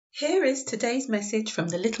Here is today's message from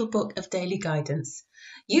the Little Book of Daily Guidance.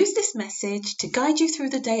 Use this message to guide you through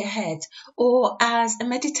the day ahead or as a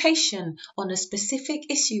meditation on a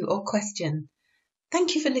specific issue or question.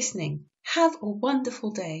 Thank you for listening. Have a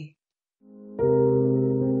wonderful day.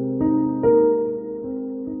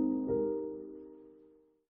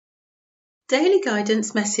 Daily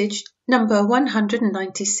Guidance message number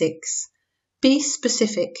 196. Be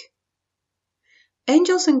specific.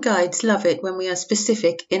 Angels and guides love it when we are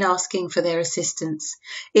specific in asking for their assistance.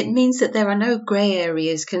 It means that there are no grey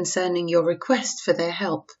areas concerning your request for their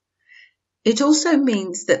help. It also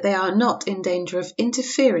means that they are not in danger of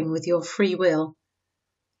interfering with your free will.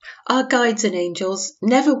 Our guides and angels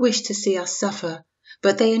never wish to see us suffer,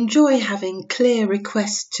 but they enjoy having clear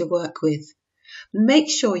requests to work with. Make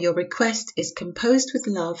sure your request is composed with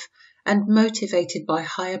love and motivated by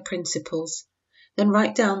higher principles. Then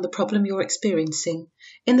write down the problem you're experiencing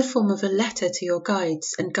in the form of a letter to your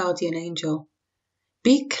guides and guardian angel.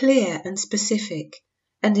 Be clear and specific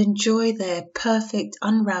and enjoy their perfect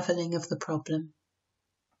unraveling of the problem.